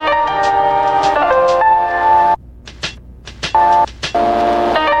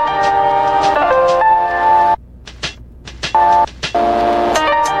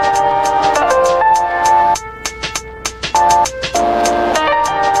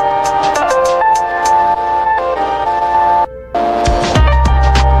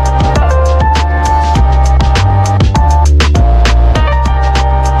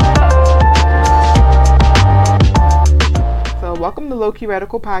Low-Key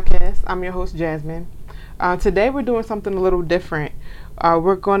Radical Podcast. I'm your host, Jasmine. Today we're doing something a little different.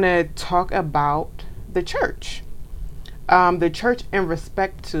 We're going to talk about the church. The church in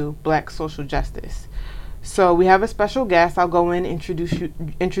respect to Black social justice. So we have a special guest. I'll go in and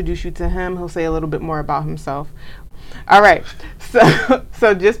introduce you to him. He'll say a little bit more about himself. All right.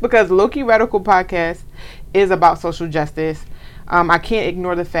 So just because Low-Key Radical Podcast is about social justice, I can't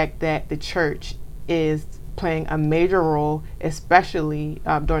ignore the fact that the church is playing a major role, especially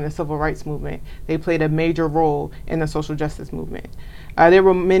during the civil rights movement. They played a major role in the social justice movement. There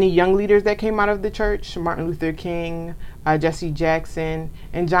were many young leaders that came out of the church: Martin Luther King, Jesse Jackson,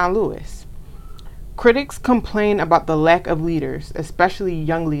 and John Lewis. Critics complain about the lack of leaders, especially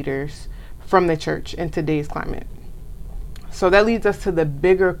young leaders, from the church in today's climate. So that leads us to the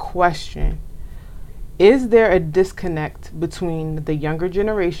bigger question. Is there a disconnect between the younger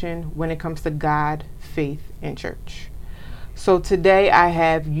generation when it comes to God, faith, and church? So today I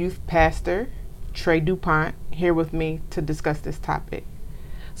have youth pastor Trey DuPont here with me to discuss this topic.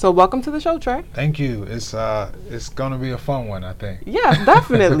 So welcome to the show, Trey. Thank you. It's going to be a fun one, I think. Yeah,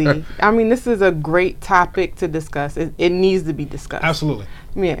 definitely. I mean, this is a great topic to discuss. It needs to be discussed. Absolutely.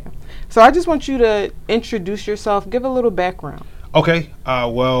 Yeah. So I just want you to introduce yourself, give a little background. Okay.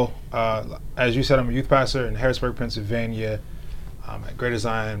 As you said, I'm a youth pastor in Harrisburg, Pennsylvania, at Greater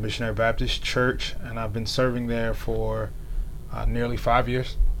Zion Missionary Baptist Church, and I've been serving there for nearly 5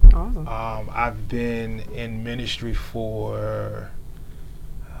 years. Awesome. I've been in ministry for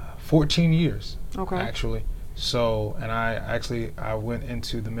 14 years, Okay. actually. So, and I went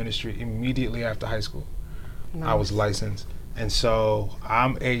into the ministry immediately after high school. Nice. I was licensed. And so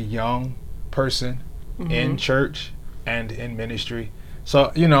I'm a young person in church and in ministry.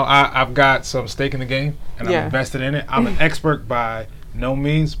 So, I've got some stake in the game, and I'm invested in it. I'm an expert by no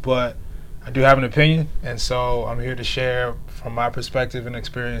means, but I do have an opinion. And so I'm here to share from my perspective and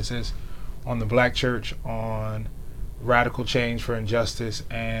experiences on the Black church, on radical change for injustice,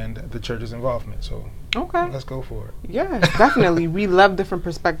 and the church's involvement. So Okay. let's go for it. Yeah, definitely. We love different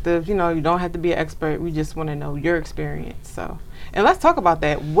perspectives. You don't have to be an expert. We just want to know your experience. So, and let's talk about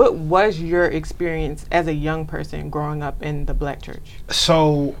that. What was your experience as a young person growing up in the Black church?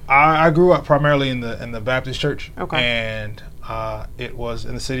 So I grew up primarily in the Baptist church. Okay. And it was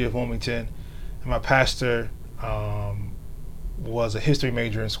in the city of Wilmington. And my pastor was a history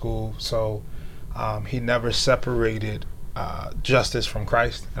major in school, so he never separated justice from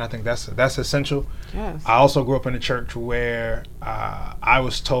Christ, and I think that's essential. Yes. I also grew up in a church where I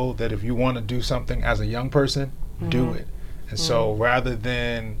was told that if you want to do something as a young person, do it. And so rather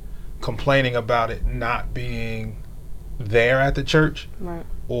than complaining about it not being there at the church, Right.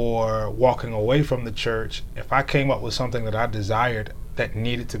 or walking away from the church, if I came up with something that I desired that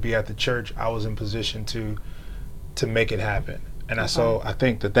needed to be at the church, I was in position to make it happen. And so I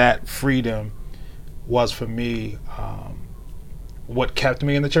think that freedom was for me what kept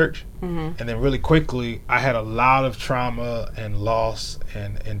me in the church. And then really quickly, I had a lot of trauma and loss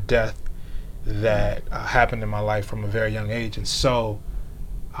and death that happened in my life from a very young age. And so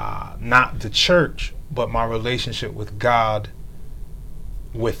not the church, but my relationship with God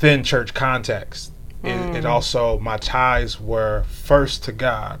within church context. It also, my ties were first to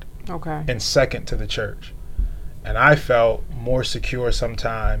God, Okay. and second to the church. And I felt more secure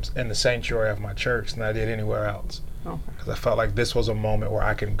sometimes in the sanctuary of my church than I did anywhere else. Okay. Because I felt like this was a moment where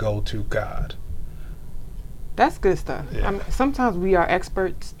I can go to God. That's good stuff. Yeah. I mean, sometimes we are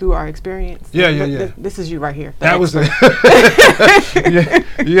experts through our experience. Yeah. This is you right here. That was the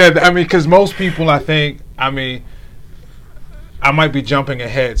I mean, because most people, I might be jumping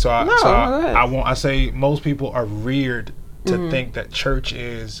ahead. So go ahead. I say most people are reared to think that church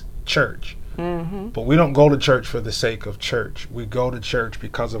is church. But we don't go to church for the sake of church. We go to church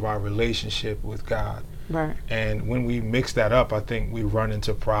because of our relationship with God. Right. And when we mix that up, I think we run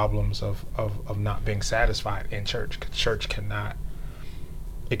into problems of not being satisfied in church. 'Cause church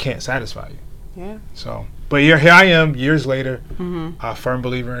can't satisfy you. Yeah. So, but here I am years later, a firm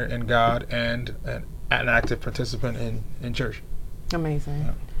believer in God and an active participant in church. Amazing.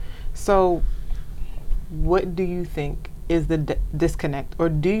 Yeah. So, what do you think is the disconnect, or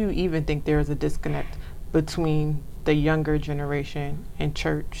do you even think there is a disconnect between the younger generation and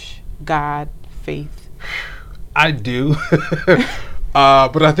church, God, faith? I do,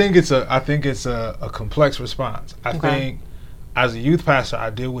 but I think it's a complex response. I think as a youth pastor, I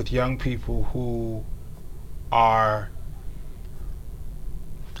deal with young people who are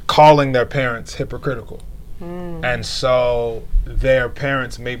calling their parents hypocritical. And so their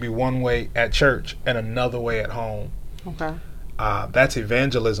parents may be one way at church and another way at home. Okay. That's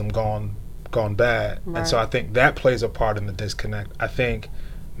evangelism gone gone bad. Right. And so I think that plays a part in the disconnect. I think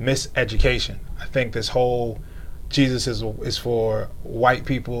miseducation. I think this whole Jesus is for white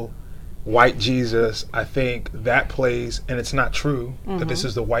people, white Jesus. I think that plays, and it's not true that this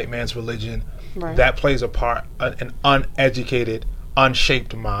is the white man's religion. Right. That plays a part in uneducated,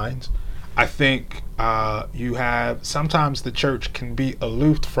 unshaped minds. I think you have, sometimes the church can be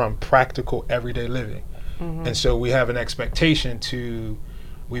aloof from practical everyday living. And so we have an expectation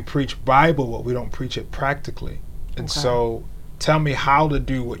we preach Bible, but we don't preach it practically. And so tell me how to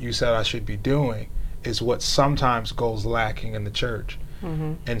do what you said I should be doing is what sometimes goes lacking in the church.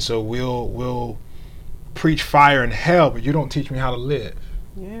 And so we'll preach fire and hell, but you don't teach me how to live.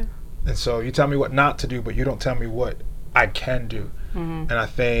 Yeah. And so you tell me what not to do, but you don't tell me what I can do. And I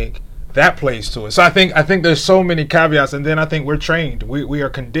think that plays to it. So I think there's so many caveats, and then I think we're trained. We are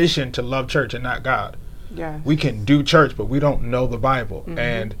conditioned to love church and not God. Yes. We can do church, but we don't know the Bible.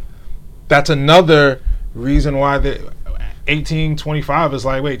 And that's another reason why the 1825 is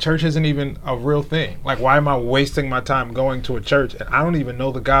like, wait, church isn't even a real thing. Like, why am I wasting my time going to a church and I don't even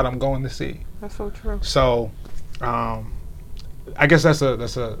know the God I'm going to see? That's so true. So I guess that's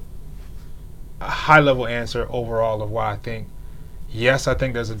a high level answer overall of why I think, yes, I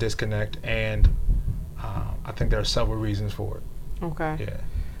think there's a disconnect, and I think there are several reasons for it. Okay. Yeah.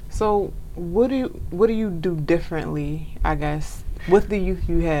 So what do you do differently, I guess, with the youth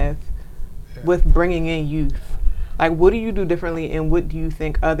you have, with bringing in youth? Like, what do you do differently, and what do you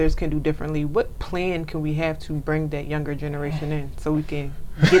think others can do differently? What plan can we have to bring that younger generation in so we can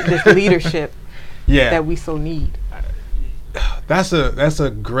get this leadership that we so need? That's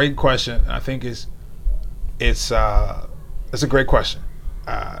a great question. I think it's a great question.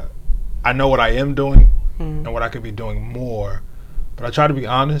 I know what I am doing and what I could be doing more, but I try to be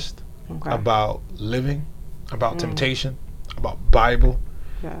honest about living, about temptation, about Bible,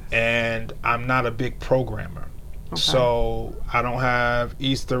 and I'm not a big programmer. So I don't have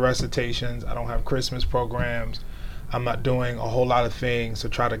Easter recitations. I don't have Christmas programs. I'm not doing a whole lot of things to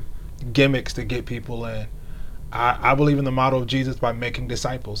try to gimmicks to get people in. I believe in the model of Jesus by making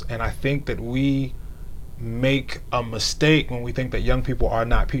disciples. And I think that we make a mistake when we think that young people are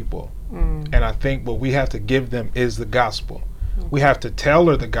not people. And I think what we have to give them is the gospel. We have to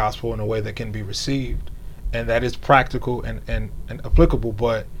tailor the gospel in a way that can be received, and that is practical and applicable,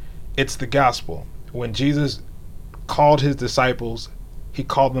 but it's the gospel. When Jesus called his disciples, he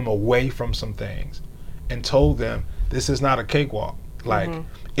called them away from some things and told them, this is not a cakewalk. Like,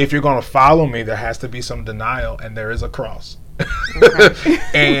 if you're going to follow me, there has to be some denial, and there is a cross.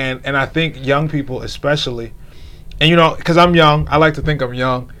 and I think young people especially, and you know, because I'm young, I like to think I'm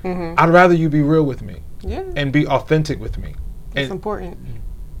young, I'd rather you be real with me and be authentic with me. It's important.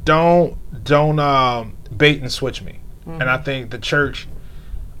 Don't bait and switch me. And I think the church,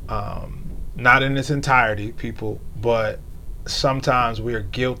 not in its entirety, people, but sometimes we are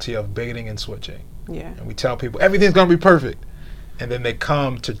guilty of baiting and switching. And we tell people everything's going to be perfect. And then they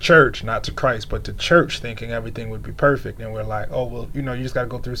come to church, not to Christ, but to church thinking everything would be perfect. And we're like, oh, well, you know, you just got to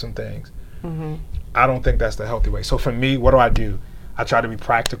go through some things. I don't think that's the healthy way. So for me, what do? I try to be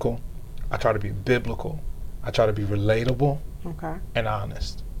practical. I try to be biblical. I try to be relatable and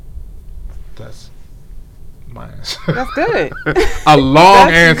honest. That's my answer. That's good. A long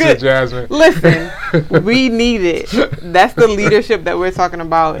That's answer, good. Jasmine. Listen, we need it. That's the leadership that we're talking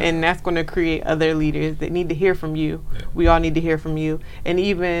about, and that's going to create other leaders that need to hear from you. We all need to hear from you, and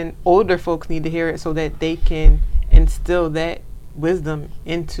even older folks need to hear it so that they can instill that wisdom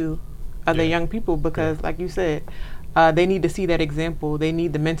into other young people, because like you said, they need to see that example. They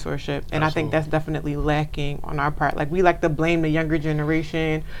need the mentorship, and I think that's definitely lacking on our part. Like, we like to blame the younger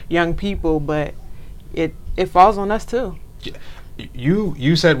generation, young people, but it falls on us too.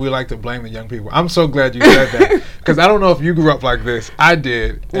 You said we like to blame the young people. I'm so glad you said that, because I don't know if you grew up like this. I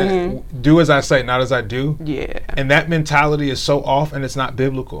did. Do as I say, not as I do. And that mentality is so off, and it's not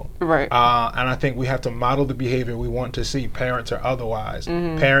biblical. Right. And I think we have to model the behavior we want to see, parents or otherwise.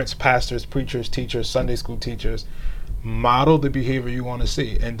 Parents, pastors, preachers, teachers, Sunday school teachers. Model the behavior you want to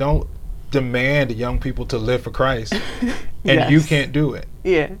see, and don't demand young people to live for Christ and you can't do it.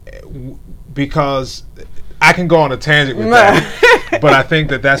 Because I can go on a tangent with that, but I think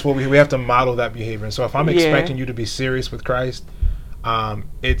that's what we have to model that behavior. And so if I'm expecting you to be serious with Christ,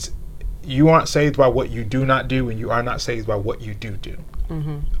 it's, you aren't saved by what you do not do, and you are not saved by what you do.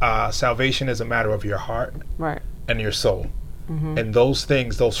 Salvation is a matter of your heart and your soul. And those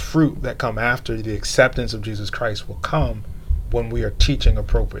things, those fruit that come after the acceptance of Jesus Christ, will come when we are teaching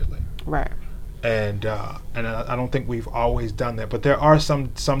appropriately. And I don't think we've always done that. But there are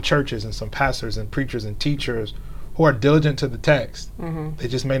some churches and some pastors and preachers and teachers who are diligent to the text. Mm-hmm. They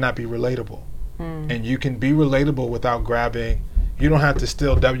just may not be relatable. And you can be relatable without grabbing. You don't have to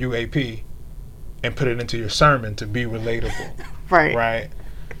steal WAP and put it into your sermon to be relatable. Right. Right.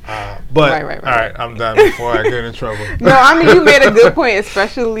 But Right. all right, I'm done before I get in trouble. No, I mean, you made a good point,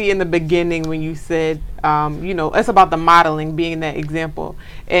 especially in the beginning when you said, it's about the modeling, being that example.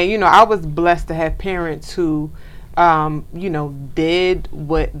 And, I was blessed to have parents who, did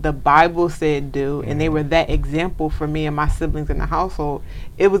what the Bible said do, and they were that example for me and my siblings in the household.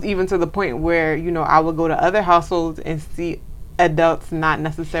 It was even to the point where, I would go to other households and see adults not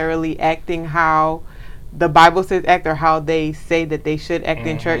necessarily acting how the Bible says act or how they say that they should act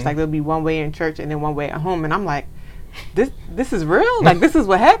in church. Like, there'll be one way in church and then one way at home. And I'm like, this is real? Like, this is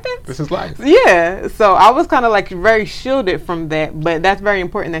what happens? This is life. Yeah. So I was kind of like very shielded from that. But that's very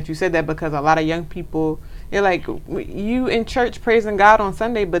important that you said that, because a lot of young people, they're like, you in church praising God on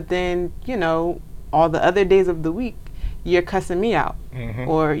Sunday, but then, all the other days of the week, you're cussing me out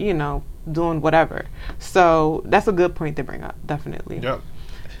or, doing whatever. So that's a good point to bring up. Definitely. Yep.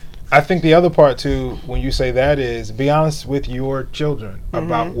 I think the other part too, when you say that, is be honest with your children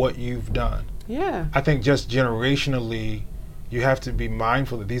about what you've done. Yeah. I think just generationally, you have to be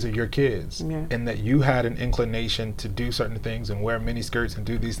mindful that these are your kids, and that you had an inclination to do certain things and wear mini skirts and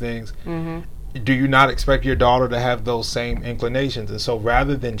do these things. Do you not expect your daughter to have those same inclinations? And so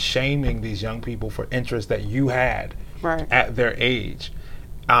rather than shaming these young people for interests that you had at their age,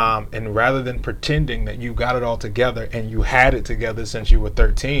 and rather than pretending that you got it all together and you had it together since you were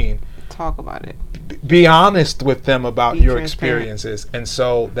 13, talk about it. Be honest with them about your experiences, and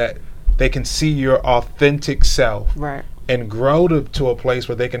so that they can see your authentic self, and grow to a place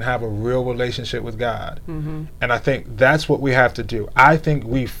where they can have a real relationship with God. And I think that's what we have to do. I think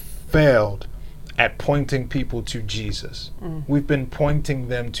we failed at pointing people to Jesus. We've been pointing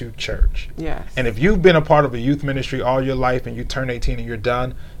them to church. Yes. And if you've been a part of a youth ministry all your life and you turn 18 and you're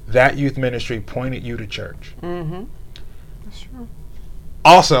done, that youth ministry pointed you to church. That's true.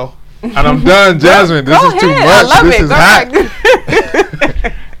 Also, and I'm done, Jasmine. This is too much. I love this it. is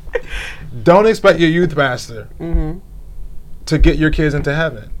hot. Don't expect your youth pastor to get your kids into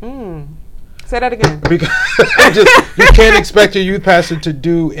heaven. Say that again. Because you can't expect your youth pastor to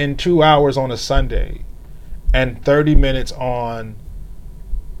do in 2 hours on a Sunday and 30 minutes on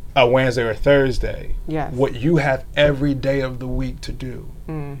a Wednesday or Thursday what you have every day of the week to do.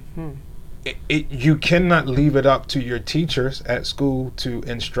 You cannot leave it up to your teachers at school to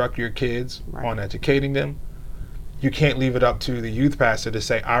instruct your kids on educating them. You can't leave it up to the youth pastor to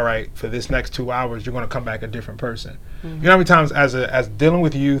say, all right, for this next 2 hours, you're going to come back a different person. You know how many times as dealing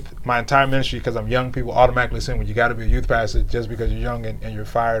with youth, my entire ministry, because I'm young, people automatically assume, well, you got to be a youth pastor just because you're young and you're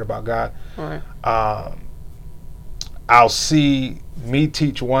fired about God. I'll see me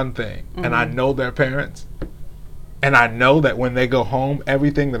teach one thing, and I know their parents, and I know that when they go home,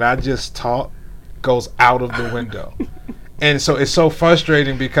 everything that I just taught goes out of the window. And so it's so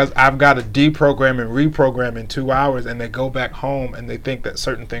frustrating because I've got to deprogram and reprogram in 2 hours, and they go back home and they think that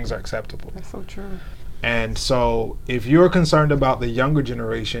certain things are acceptable. That's so true. And so if you're concerned about the younger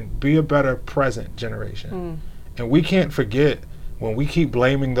generation, be a better present generation. And we can't forget, when we keep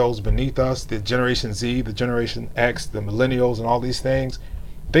blaming those beneath us, the Generation Z, the Generation X, the millennials, and all these things,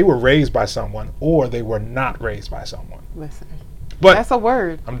 they were raised by someone or they were not raised by someone. Listen. But that's a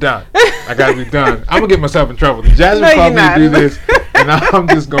word. I'm done. I gotta be done. I'm gonna get myself in trouble. Jasmine called me to do this, and I'm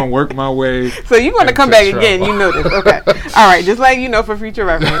just gonna work my way. So you're gonna come back again. You know this, okay? All right, just like for future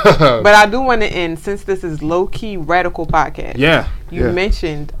reference. But I do want to end, since this is low key radical podcast. You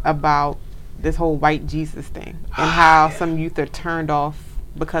mentioned about this whole white Jesus thing and how some youth are turned off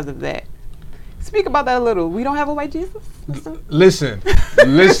because of that. Speak about that a little. We don't have a white Jesus? Listen.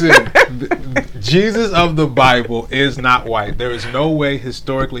 Jesus of the Bible is not white. There is no way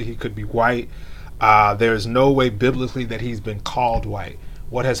historically he could be white. There is no way biblically that he's been called white.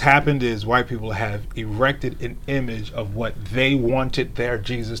 What has happened is white people have erected an image of what they wanted their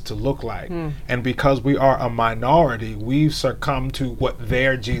Jesus to look like. And because we are a minority, we've succumbed to what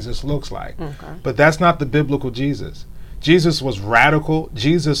their Jesus looks like. But that's not the biblical Jesus. Jesus was radical.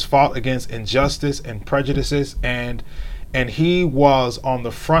 Jesus fought against injustice and prejudices, and he was on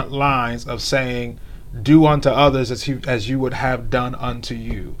the front lines of saying, do unto others as you would have done unto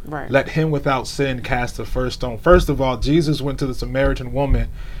you. Let him without sin cast the first stone. First of all, Jesus went to the Samaritan woman,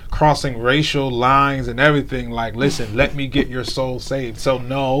 crossing racial lines and everything, like, listen, let me get your soul saved. So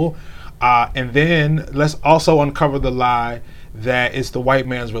no. And then let's also uncover the lie that it's the white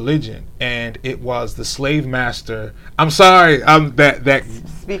man's religion, and it was the slave master. I'm sorry, that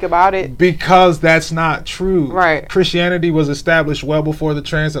speak about it, because that's not true. Christianity was established well before the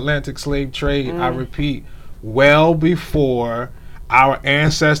transatlantic slave trade. I repeat, well before our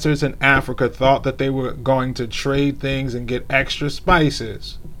ancestors in Africa thought that they were going to trade things and get extra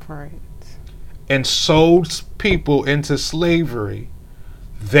spices. Right. And sold people into slavery,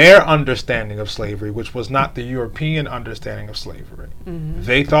 their understanding of slavery, which was not the European understanding of slavery. Mm-hmm.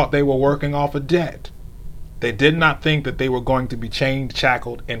 They thought they were working off a debt. They did not think that they were going to be chained,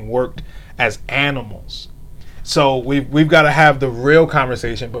 shackled, and worked as animals. So we've got to have the real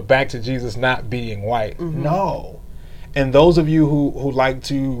conversation, but back to Jesus not being white. Mm-hmm. No. And those of you who like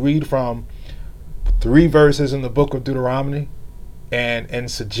to read from 3 verses in the book of Deuteronomy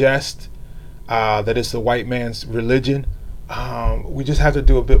and suggest that it's the white man's religion, we just have to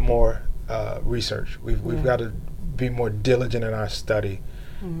do a bit more research. We've got to be more diligent in our study,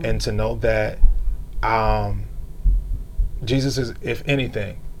 mm-hmm. and to know that Jesus is, if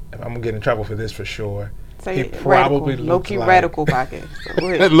anything, I'm going to get in trouble for this for sure, he probably looked low-key like radical pocket. So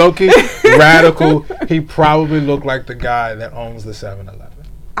low-key radical. He probably looked like the guy that owns the 7-Eleven.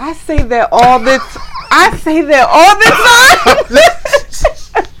 I say that all the time.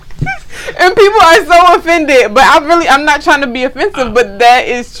 And people are so offended, but I'm not trying to be offensive, but that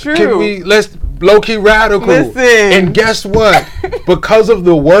is true. Let's low-key radical. Listen. And guess what? Because of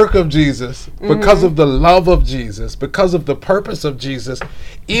the work of Jesus, because mm-hmm. of the love of Jesus, because of the purpose of Jesus,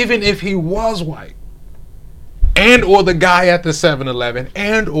 even if he was white, and or the guy at the 7-Eleven,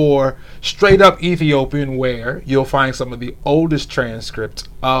 and or straight up Ethiopian, where you'll find some of the oldest transcripts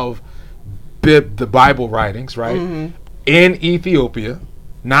of the Bible writings, right? Mm-hmm. In Ethiopia,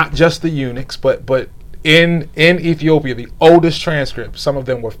 not just the eunuchs, but in Ethiopia, the oldest transcripts, some of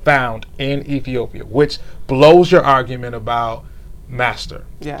them were found in Ethiopia, which blows your argument about master.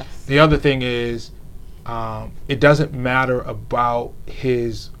 Yes. The other thing is, it doesn't matter about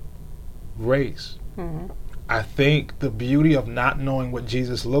his race. Mm-hmm. I think the beauty of not knowing what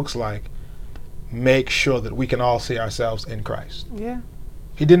Jesus looks like makes sure that we can all see ourselves in Christ. Yeah.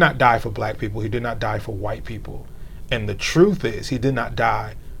 He did not die for black people. He did not die for white people. And the truth is, he did not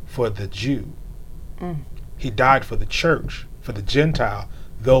die for the Jew. Mm. He died for the church, for the Gentile,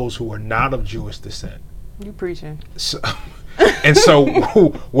 those who are not of Jewish descent. You preaching. So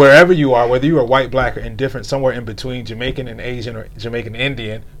wherever you are, whether you are white, black, or indifferent, somewhere in between, Jamaican and Asian or Jamaican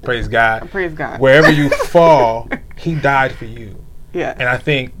Indian, praise God. Praise God. Wherever you fall, he died for you. Yeah. And I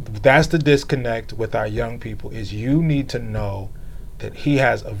think that's the disconnect with our young people, is you need to know that he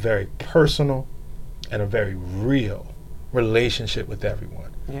has a very personal and a very real relationship with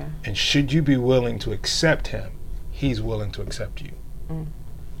everyone. Yeah. And should you be willing to accept him, he's willing to accept you. Mm.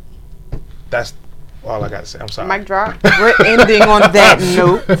 That's all I got to say. I'm sorry. Mic drop. We're ending on that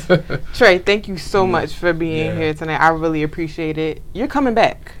note. Trey, thank you so much for being here tonight. I really appreciate it. You're coming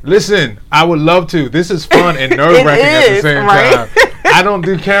back. Listen, I would love to. This is fun and nerve-wracking at the same time. I don't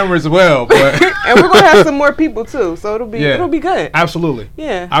do cameras well, but and we're gonna have some more people too, so it'll be good. Absolutely.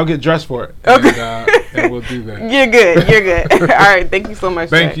 Yeah. I'll get dressed for it. Okay. And we'll do that. You're good. All right. Thank you so much.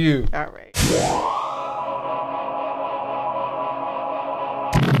 Thank you. All right.